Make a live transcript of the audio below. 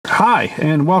Hi,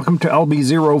 and welcome to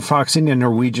LB0 Fox India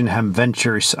Norwegian Hem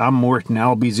Ventures. I'm Morten,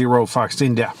 LB0 Fox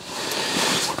India.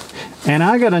 And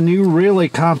I got a new really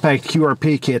compact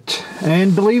QRP kit.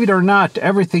 And believe it or not,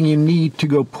 everything you need to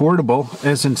go portable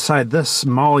is inside this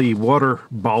Molly water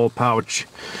bottle pouch.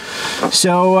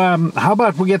 So how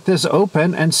about we get this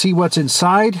open and see what's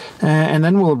inside, and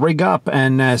then we'll rig up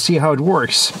and see how it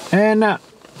works. And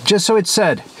just so it's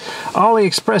said,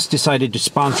 AliExpress decided to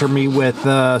sponsor me with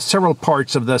several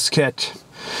parts of this kit.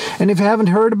 And if you haven't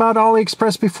heard about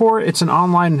AliExpress before, it's an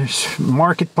online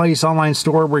marketplace, online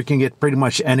store where you can get pretty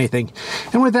much anything.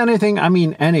 And with anything, I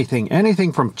mean anything.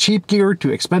 Anything from cheap gear to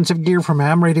expensive gear, from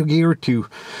ham radio gear to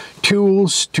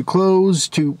tools to clothes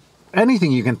to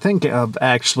anything you can think of,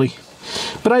 actually.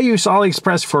 But I use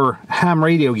AliExpress for ham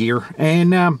radio gear.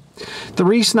 And the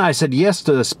reason I said yes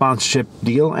to the sponsorship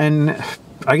deal, and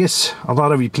I guess a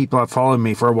lot of you people have followed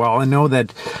me for a while and know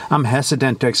that I'm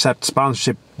hesitant to accept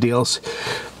sponsorship deals.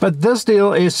 But this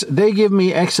deal is they give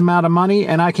me X amount of money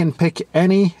and I can pick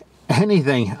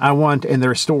anything I want in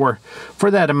their store for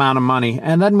that amount of money.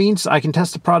 And that means I can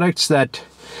test the products that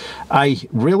I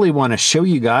really want to show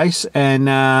you guys and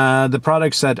the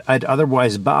products that I'd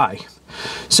otherwise buy.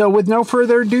 So with no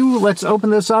further ado, let's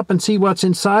open this up and see what's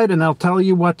inside, and I'll tell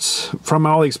you what's from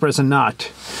AliExpress and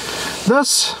not.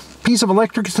 This piece of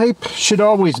electrical tape should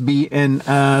always be in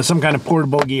some kind of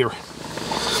portable gear.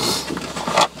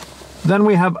 Then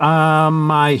we have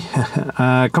my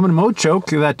common mode choke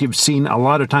that you've seen a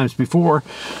lot of times before.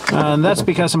 And that's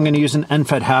because I'm going to use an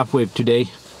end-fed half-wave today.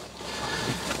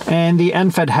 And the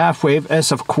end-fed half-wave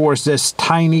is, of course, this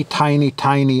tiny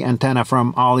antenna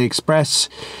from AliExpress,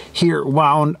 here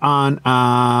wound on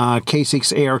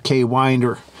K6 ARK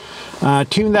winder.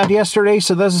 Tuned that yesterday,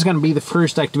 so this is going to be the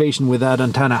first activation with that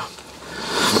antenna.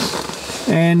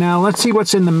 And let's see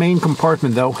what's in the main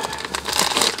compartment, though.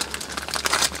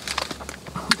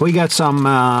 We got some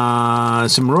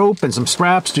rope and some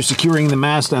straps to securing the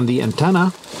mast and the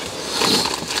antenna.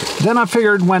 Then I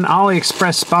figured when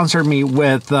AliExpress sponsored me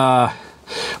with a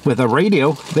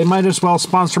radio, they might as well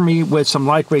sponsor me with some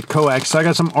lightweight coax. So I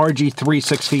got some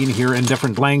RG316 here in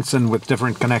different lengths and with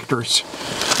different connectors.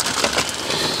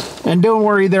 And don't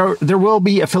worry, there will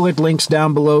be affiliate links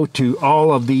down below to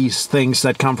all of these things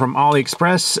that come from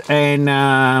AliExpress. And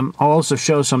I'll also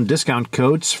show some discount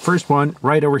codes. First one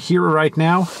right over here right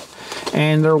now.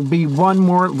 And there will be one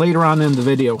more later on in the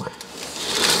video.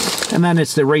 And then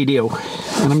it's the radio.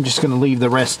 And I'm just going to leave the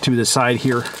rest to the side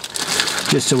here,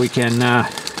 just so we can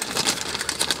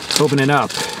open it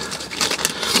up.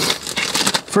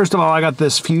 First of all, I got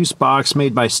this fuse box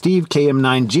made by Steve,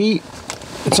 KM9G.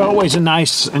 It's always a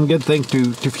nice and good thing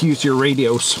to fuse your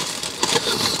radios.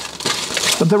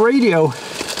 But the radio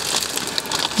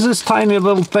is this tiny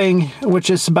little thing, which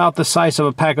is about the size of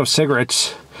a pack of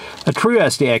cigarettes, a true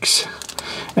SDX.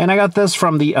 And I got this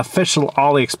from the official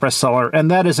AliExpress seller,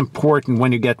 and that is important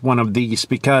when you get one of these,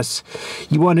 because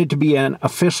you want it to be an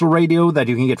official radio that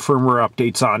you can get firmware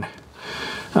updates on.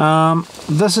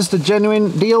 This is the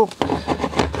genuine deal,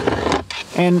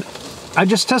 and I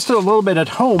just tested a little bit at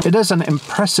home. It is an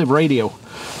impressive radio,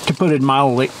 to put it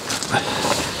mildly.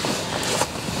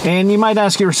 And you might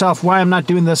ask yourself why I'm not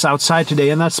doing this outside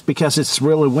today, and that's because it's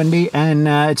really windy and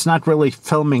it's not really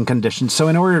filming conditions. So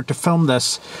in order to film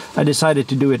this, I decided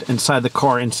to do it inside the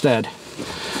car instead.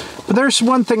 But there's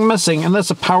one thing missing, and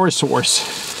that's a power source.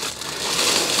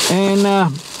 And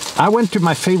I went to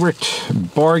my favorite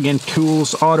bargain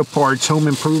tools, auto parts, home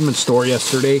improvement store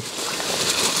yesterday.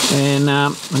 And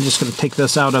I'm just going to take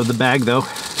this out of the bag, though.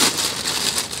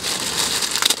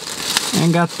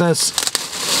 And got this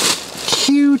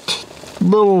cute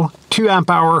little 2 amp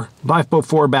hour LifeBoat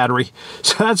 4 battery.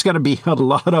 So that's going to be a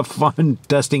lot of fun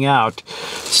testing out.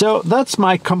 So that's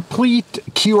my complete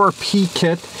QRP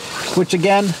kit, which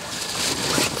again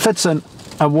fits in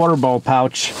a water ball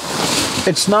pouch.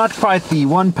 It's not quite the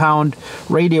 1 pound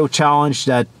radio challenge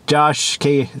that Josh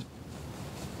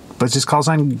what's his call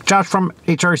sign? Josh from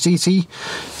HRCC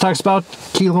talks about.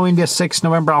 Kilo India 6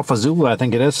 November Alpha Zulu, I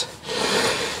think it is.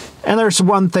 And there's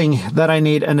one thing that I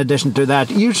need in addition to that.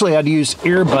 Usually I'd use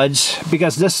earbuds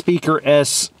because this speaker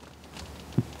is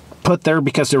put there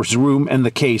because there's room in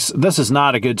the case. This is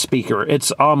not a good speaker.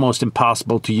 It's almost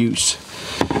impossible to use.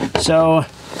 So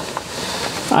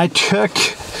I took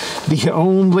the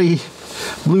only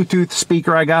Bluetooth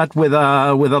speaker I got with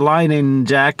a line-in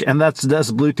jack, and that's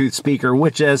this Bluetooth speaker,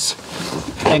 which is,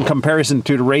 in comparison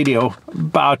to the radio,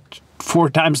 about 4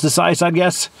 times the size, I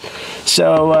guess.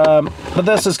 So, but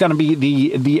this is going to be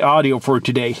the audio for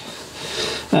today.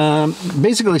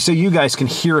 basically so you guys can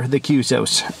hear the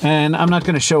QSOs. And I'm not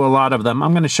going to show a lot of them.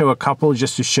 I'm going to show a couple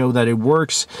just to show that it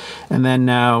works, and then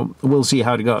we'll see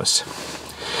how it goes.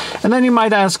 And then you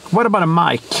might ask, what about a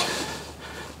mic?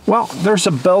 Well, there's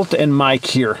a built-in mic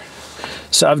here.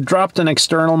 So I've dropped an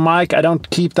external mic. I don't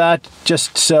keep that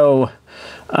just so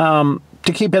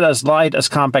to keep it as light, as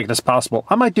compact as possible.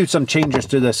 I might do some changes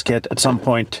to this kit at some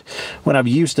point when I've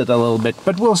used it a little bit,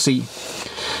 but we'll see.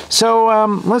 So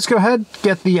let's go ahead,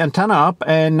 get the antenna up,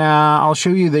 and I'll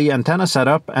show you the antenna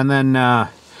setup, and then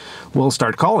we'll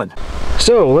start calling.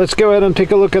 So let's go ahead and take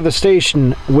a look at the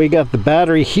station. We got the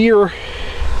battery here.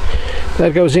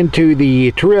 That goes into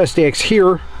the TrueSDX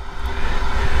here.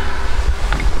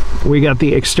 We got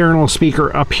the external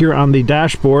speaker up here on the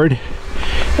dashboard.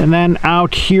 And then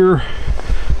out here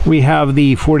we have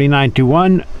the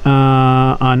 4921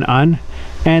 on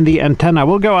and the antenna.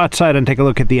 We'll go outside and take a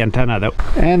look at the antenna though.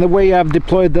 And the way I've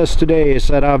deployed this today is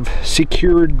that I've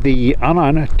secured the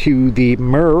on to the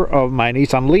mirror of my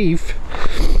Nissan Leaf.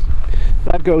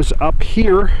 That goes up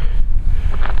here,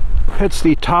 hits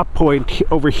the top point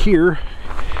over here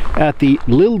at the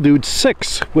Lil Dude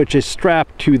 6, which is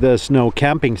strapped to the snow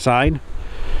camping sign.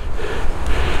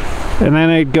 And then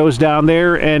it goes down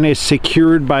there and is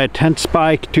secured by a tent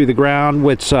spike to the ground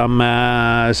with some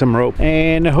rope.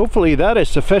 And hopefully that is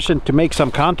sufficient to make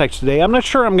some contacts today. I'm not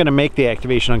sure I'm going to make the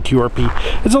activation on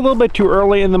QRP. It's a little bit too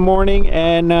early in the morning,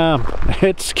 and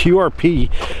it's QRP.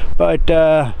 But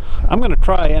I'm going to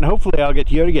try, and hopefully I'll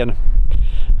get yet again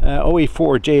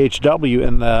OE4JHW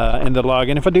in the log.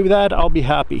 And if I do that, I'll be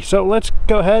happy. So let's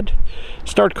go ahead,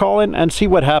 start calling, and see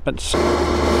what happens.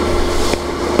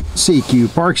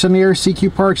 CQ Parks in the air,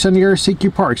 CQ Parks in the air,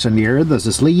 CQ Parks in the air. This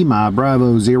is Lima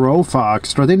Bravo 0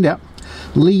 Foxtrot India.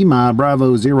 Lima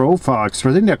Bravo 0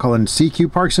 Foxtrot India, calling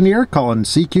CQ Parks in the air, calling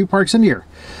CQ Parks in the air.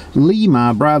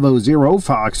 Lima Bravo 0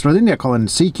 Foxtrot India, calling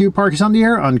CQ Parks on the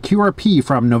air on QRP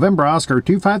from November Oscar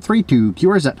 2532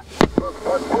 QRZ.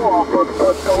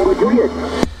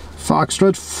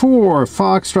 Foxtrot 4,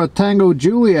 Foxtrot Tango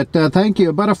Juliet, thank you.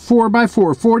 About a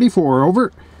 4x4, 44,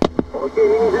 over.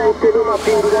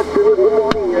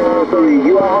 Sorry,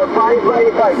 you are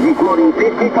 5x5, decoding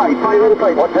 55,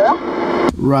 5x5, what's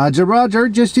that? Roger, roger,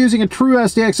 just using a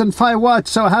TrueSDX and 5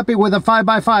 watts, so happy with a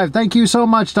 5x5. Thank you so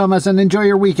much, Thomas, and enjoy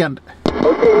your weekend.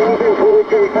 Okay, anything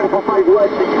for 5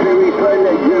 watts, it's very fun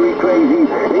and very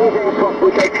crazy. Anything for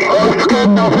protection. Oscar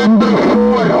November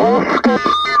 4, Oscar.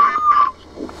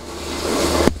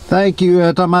 Thank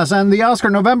you, Thomas, and the Oscar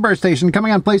November station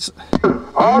coming on, please.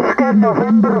 Oscar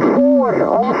November 4,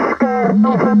 Oscar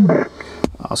November.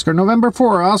 Oscar November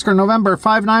 4, Oscar November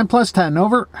 59 plus 10,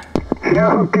 over.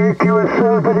 Yeah, okay,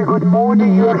 QSL, very good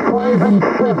morning, you are 5 and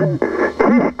 7,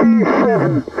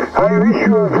 57. I wish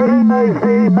you a very nice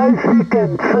day, nice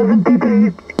weekend,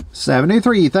 73.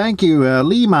 73, thank you,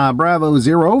 Lima Bravo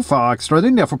 0 Foxtrot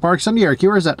India for Parks in the air,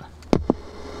 QRZ.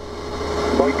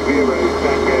 Mike 0,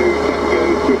 Tango,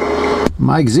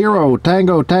 Mike 0,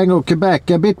 Tango, Tango, Quebec.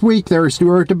 A bit weak there,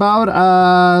 Stuart. About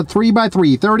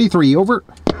 3x3, 33, over.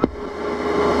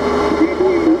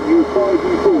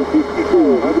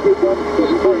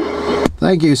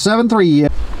 Thank you,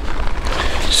 7-3.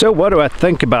 So what do I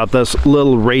think about this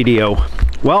little radio?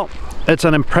 Well, it's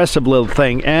an impressive little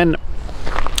thing, and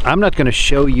I'm not going to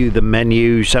show you the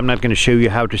menus. I'm not going to show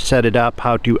you how to set it up,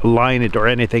 how to align it or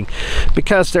anything,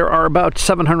 because there are about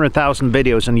 700,000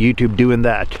 videos on YouTube doing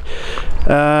that.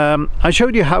 I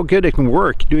showed you how good it can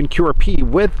work doing QRP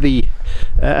with the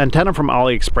antenna from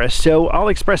AliExpress. So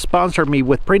AliExpress sponsored me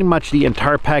with pretty much the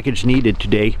entire package needed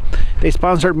today. They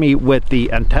sponsored me with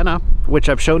the antenna, which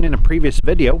I've shown in a previous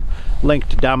video,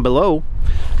 linked down below.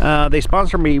 They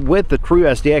sponsored me with the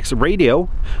TrueSDX radio,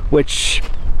 which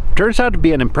turns out to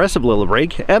be an impressive little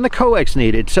rig, and the coax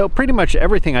needed. So pretty much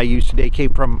everything I used today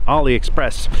came from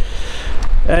AliExpress.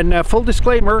 And full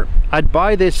disclaimer, I'd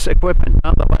buy this equipment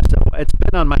nonetheless. So it's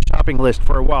been on my shopping list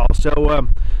for a while. So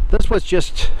this was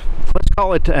just, let's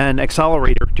call it an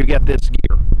accelerator to get this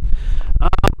gear.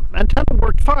 Antenna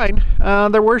worked fine.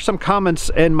 There were some comments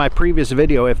in my previous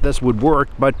video if this would work,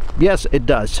 but yes, it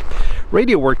does.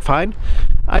 Radio worked fine.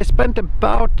 I spent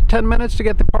about 10 minutes to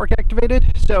get the park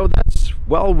activated, so that's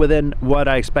well within what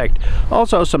I expect.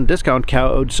 Also, some discount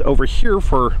codes over here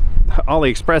for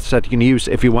AliExpress that you can use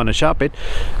if you want to shop it.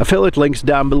 Affiliate links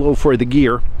down below for the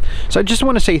gear. So I just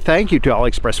want to say thank you to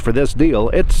AliExpress for this deal.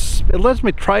 It lets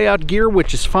me try out gear,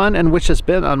 which is fun and which has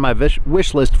been on my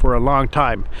wish list for a long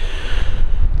time.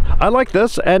 I like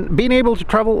this, and being able to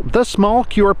travel this small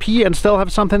QRP and still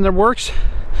have something that works,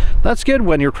 that's good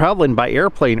when you're traveling by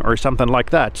airplane or something like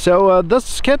that. So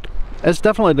this kit, it's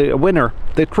definitely a winner.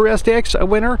 The Crew SDX, a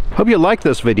winner. Hope you like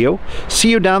this video.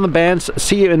 See you down the bands.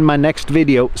 See you in my next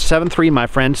video. 7-3, my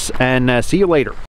friends, and see you later.